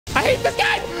I hate this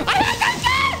game! I hate this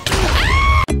game!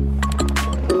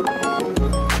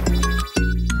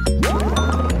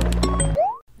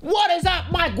 What is up,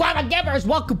 my guava gamers?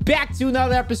 Welcome back to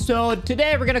another episode.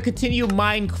 Today, we're gonna continue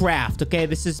Minecraft, okay?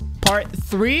 This is part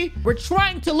 3. We're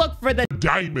trying to look for the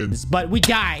diamonds, but we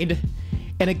died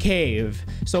in a cave.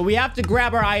 So we have to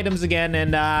grab our items again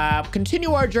and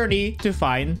continue our journey to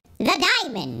find the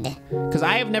diamond. Because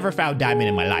I have never found diamond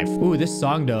in my life. Ooh, this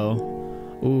song though.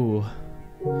 Ooh.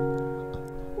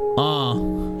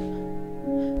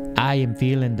 I am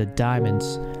feeling the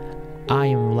diamonds. I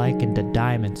am liking the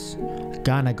diamonds.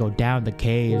 Gonna go down the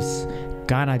caves.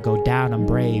 Gonna go down, I'm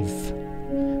brave.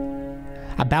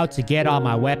 About to get all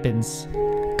my weapons.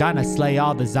 Gonna slay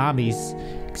all the zombies.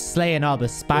 Slaying all the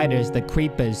spiders, the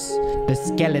creepers, the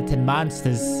skeleton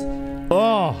monsters.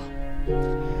 Oh!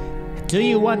 Do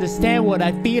you understand what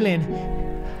I'm feeling?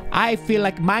 I feel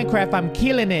like Minecraft, I'm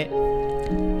killing it.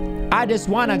 I just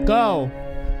wanna go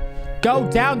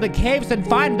down the caves and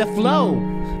find the flow.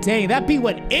 Dang, that beat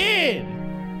went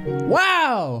in.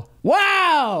 Wow.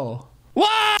 Wow.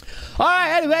 Wow. All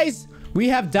right, anyways, we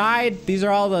have died. These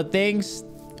are all the things,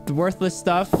 the worthless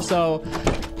stuff. So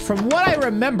from what I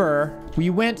remember, we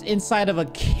went inside of a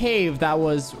cave that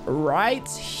was right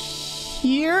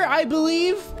here, I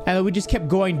believe. And we just kept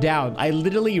going down. I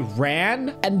literally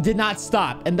ran and did not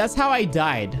stop. And that's how I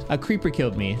died. A creeper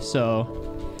killed me. So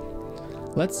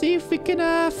let's see if we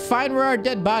can find where our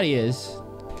dead body is.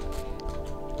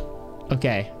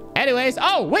 Okay. Anyways.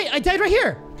 Oh, wait. I died right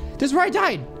here. This is where I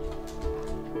died.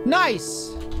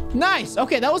 Nice. Nice.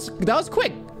 Okay, that was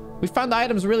quick. We found the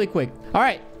items really quick. All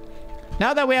right.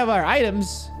 Now that we have our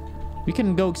items, we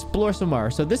can go explore some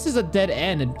more. So this is a dead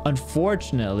end,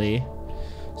 unfortunately.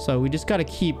 So we just got to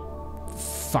keep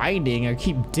finding or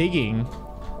keep digging.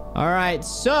 All right.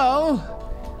 So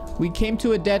we came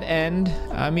to a dead end.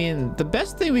 I mean, the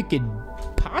best thing we could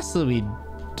possibly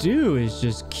do is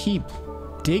just keep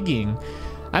digging.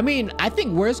 I mean, I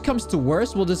think worst comes to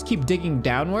worst, we'll just keep digging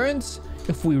downwards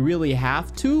if we really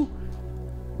have to.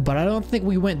 But I don't think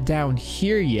we went down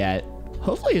here yet.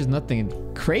 Hopefully there's nothing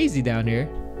crazy down here.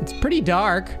 It's pretty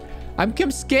dark. I'm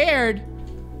scared.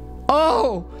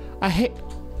 Oh, I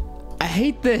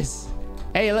hate this.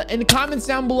 Hey, in the comments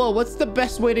down below, what's the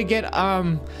best way to get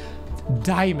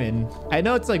diamond? I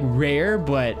know it's like rare,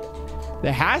 but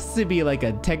there has to be like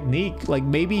a technique. Like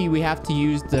maybe we have to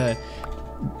use the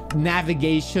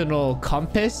navigational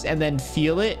compass and then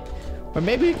feel it, or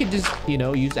maybe we could just, you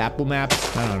know, use Apple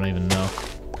Maps. I don't even know.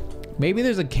 Maybe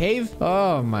there's a cave.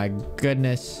 Oh my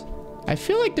goodness, I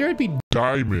feel like there would be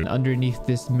diamond underneath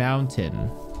this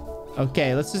mountain.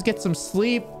 Okay, let's just get some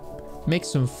sleep, make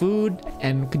some food,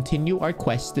 and continue our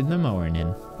quest in the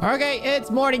morning. Okay, it's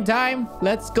morning time.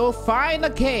 Let's go find a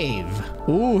cave.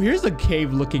 Ooh, here's a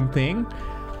cave looking thing.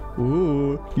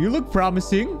 Ooh, you look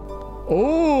promising.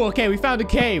 Oh, okay, we found a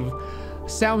cave.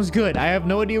 Sounds good. I have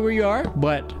no idea where you are,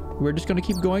 but we're just gonna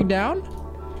keep going down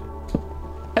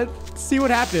and see what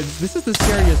happens. This is the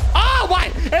scariest. Oh my,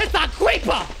 it's a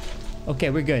creeper. Okay,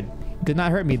 we're good. Did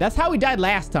not hurt me. That's how we died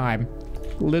last time.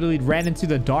 Literally ran into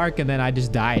the dark and then I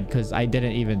just died because I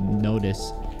didn't even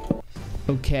notice.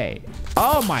 Okay.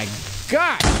 Oh my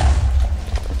god,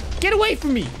 get away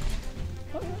from me.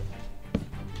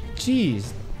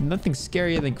 Jeez, nothing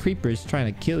scarier than creepers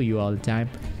trying to kill you all the time.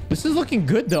 This is looking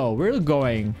good though. We're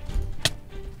going.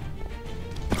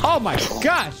 Oh my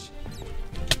gosh.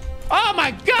 Oh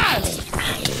my gosh.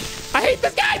 I hate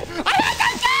this game. I hate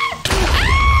this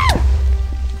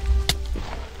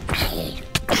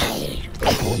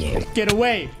game. Get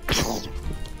away.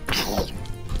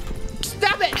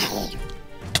 Stop it.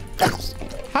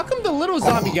 How come the little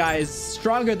zombie guy is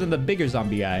stronger than the bigger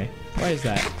zombie guy? Why is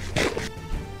that?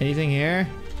 Anything here?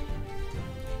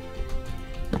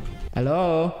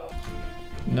 Hello?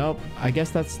 Nope. I guess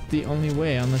that's the only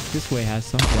way, unless this way has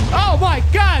something. Oh my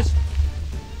gosh!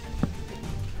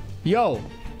 Yo.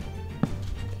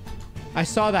 I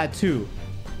saw that too.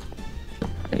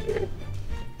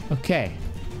 Okay.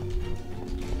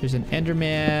 There's an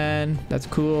Enderman. That's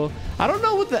cool. I don't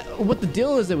know what the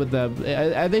deal is with the...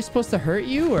 Are they supposed to hurt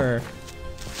you or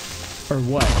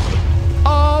what?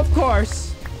 Oh, of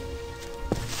course.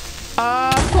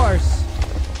 Of course.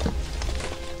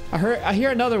 I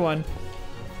hear another one.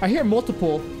 I hear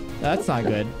multiple. That's not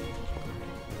good.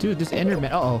 Dude, this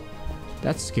Enderman. Uh-oh.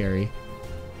 That's scary.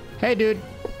 Hey, dude.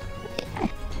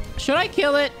 Should I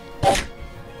kill it?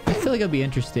 I feel like it'll be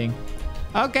interesting.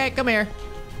 Okay, come here.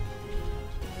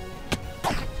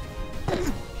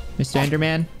 Mr.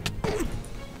 Enderman.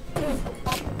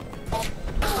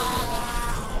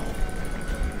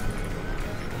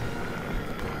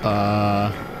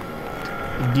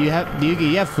 Do you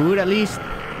have food at least?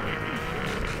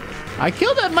 I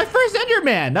killed my first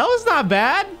Enderman. That was not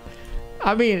bad.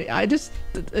 I mean, it's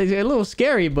a little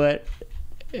scary, but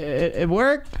it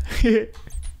worked.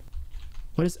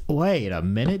 Wait a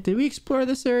minute. Did we explore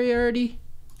this area already?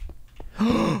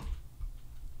 Oh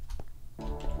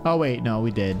wait, no,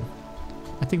 we did.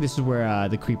 I think this is where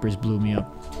the creepers blew me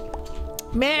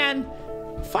up. Man,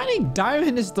 finding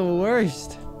diamond is the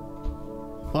worst.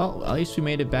 Well, at least we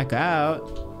made it back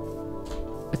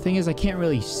out. The thing is, I can't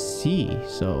really see,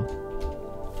 so...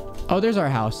 Oh, there's our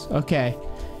house. Okay.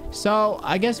 So,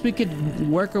 I guess we could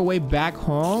work our way back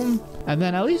home and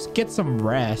then at least get some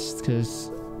rest, because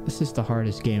this is the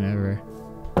hardest game ever.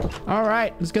 All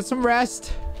right, let's get some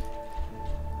rest.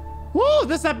 Woo,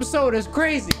 this episode is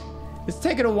crazy. It's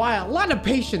taken a while. A lot of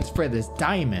patience for this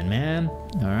diamond, man.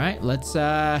 All right, let's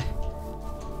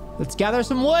gather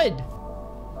some wood.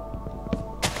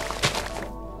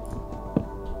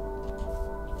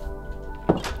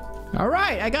 All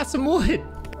right, I got some wood.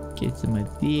 Get some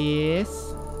of this.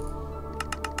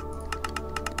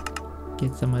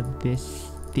 Get some of this.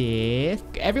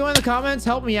 Everyone in the comments,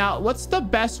 help me out. What's the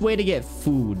best way to get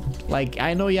food? Like,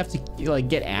 I know you have to like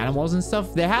get animals and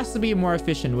stuff. There has to be a more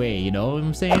efficient way, you know what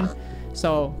I'm saying?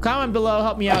 So comment below,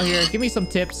 help me out here. Give me some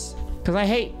tips, because I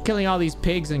hate killing all these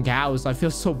pigs and cows. I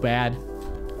feel so bad.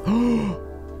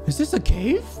 Is this a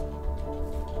cave?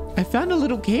 I found a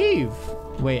little cave.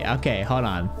 Wait, okay, hold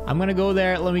on. I'm gonna go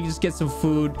there. Let me just get some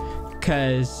food,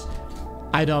 because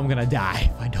I know I'm gonna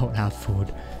die if I don't have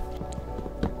food.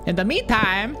 In the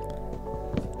meantime,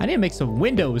 I need to make some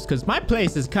windows, because my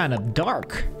place is kind of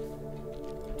dark.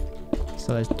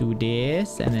 So let's do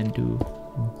this and then do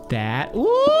that.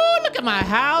 Ooh, look at my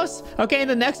house. Okay, in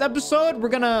the next episode, we're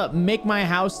gonna make my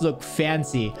house look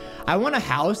fancy. I want a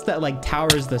house that like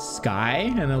towers the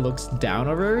sky and it looks down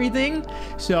over everything.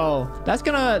 So that's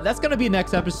gonna be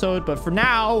next episode. But for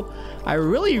now, I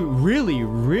really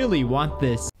want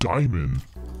this diamond.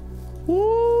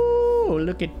 Ooh,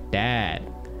 look at that.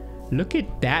 Look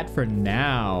at that for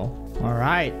now. All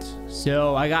right,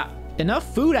 so I got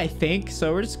enough food, I think.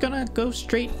 So we're just gonna go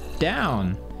straight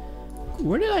down.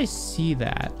 Where did I see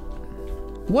that?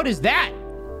 What is that?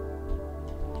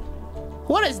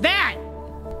 What is that?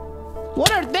 What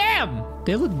are them?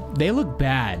 They look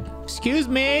bad. Excuse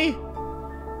me.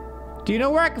 Do you know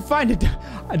where I can find it?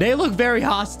 They look very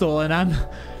hostile, and I'm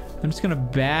just gonna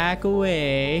back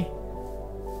away.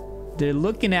 They're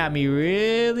looking at me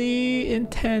really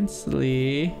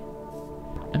intensely.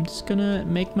 I'm just gonna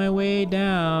make my way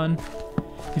down.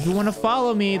 If you want to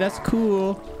follow me, that's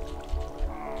cool.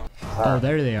 Oh,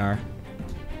 there they are.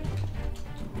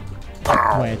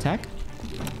 Wait, attack?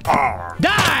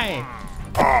 Die!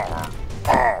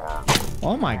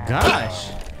 Oh my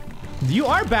gosh. You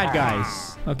are bad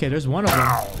guys. Okay, there's one of them.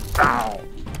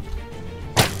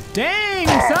 Dang,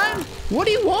 son! What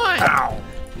do you want?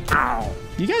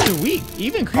 You guys are weak.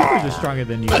 Even creepers are stronger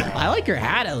than you. I like your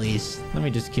hat at least. Let me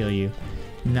just kill you.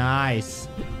 Nice.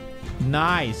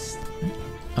 Nice.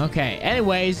 Okay,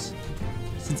 anyways.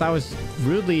 Since I was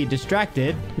rudely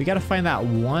distracted, we gotta find that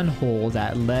one hole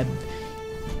that led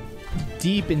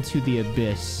deep into the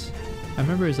abyss. I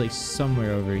remember it was like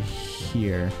somewhere over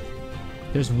here.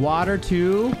 There's water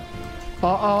too.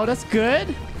 Uh-oh, that's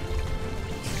good.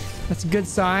 That's a good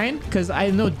sign, because I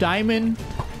know diamond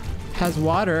has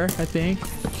water, I think.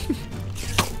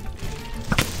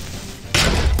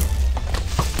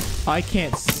 I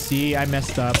can't see. I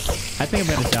messed up. I think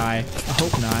I'm gonna die. I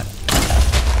hope not.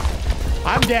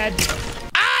 I'm dead.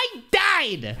 I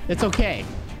died. It's okay.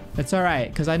 It's all right,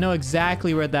 because I know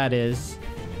exactly where that is.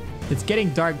 It's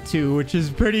getting dark too, which is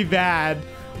pretty bad.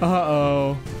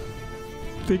 Uh-oh.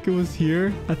 I think it was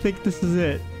here. I think this is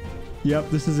it. Yep,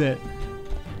 this is it.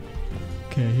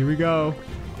 Okay, here we go.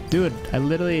 Dude,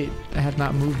 I have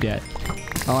not moved yet.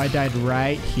 Oh, I died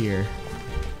right here.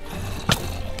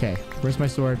 Okay, where's my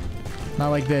sword? Not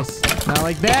like this. Not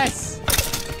like this!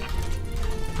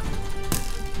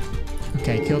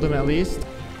 Okay, killed him at least.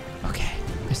 Okay,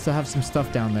 I still have some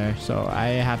stuff down there, so I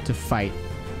have to fight.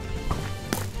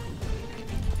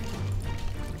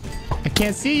 I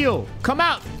can't see you! Come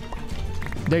out!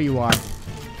 There you are.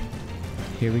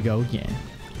 Here we go again.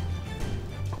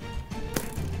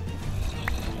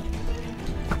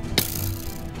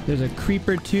 There's a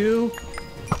creeper too.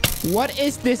 What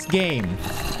is this game?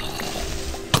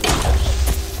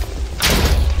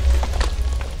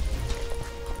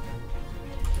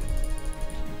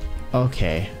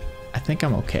 Okay. I think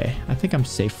I'm okay. I think I'm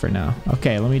safe for now.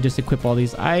 Okay, let me just equip all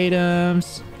these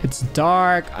items. It's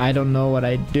dark. I don't know what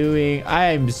I'm doing.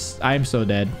 I'm so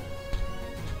dead.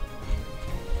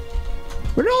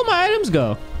 Where did all my items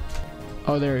go?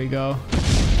 Oh, there we go.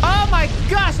 Oh my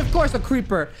gosh, of course, a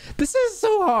creeper. This is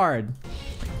so hard.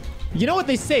 You know what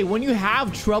they say? When you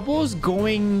have troubles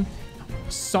going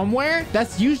somewhere,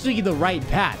 that's usually the right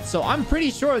path. So I'm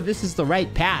pretty sure this is the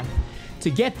right path to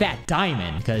get that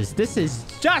diamond, because this is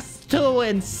just too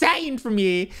insane for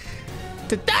me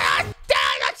to...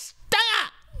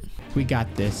 We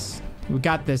got this. We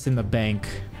got this in the bank.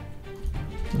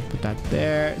 We'll put that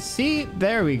there. See?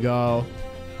 There we go.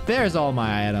 There's all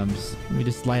my items. Let me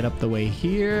just light up the way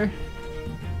here.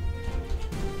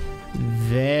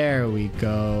 There we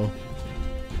go.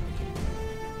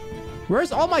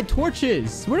 Where's all my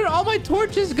torches? Where did all my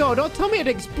torches go? Don't tell me it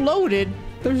exploded.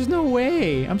 There's no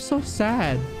way. I'm so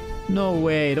sad. No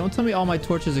way. Don't tell me all my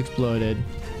torches exploded.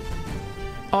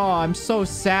 Oh, I'm so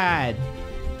sad.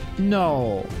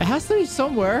 No. It has to be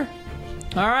somewhere.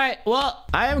 All right. Well,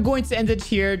 I am going to end it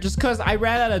here just because I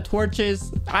ran out of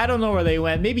torches. I don't know where they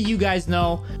went. Maybe you guys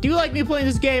know. Do you like me playing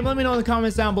this game? Let me know in the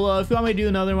comments down below. If you want me to do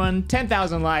another one,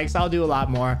 10,000 likes. I'll do a lot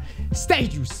more. Stay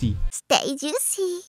juicy. Stay juicy.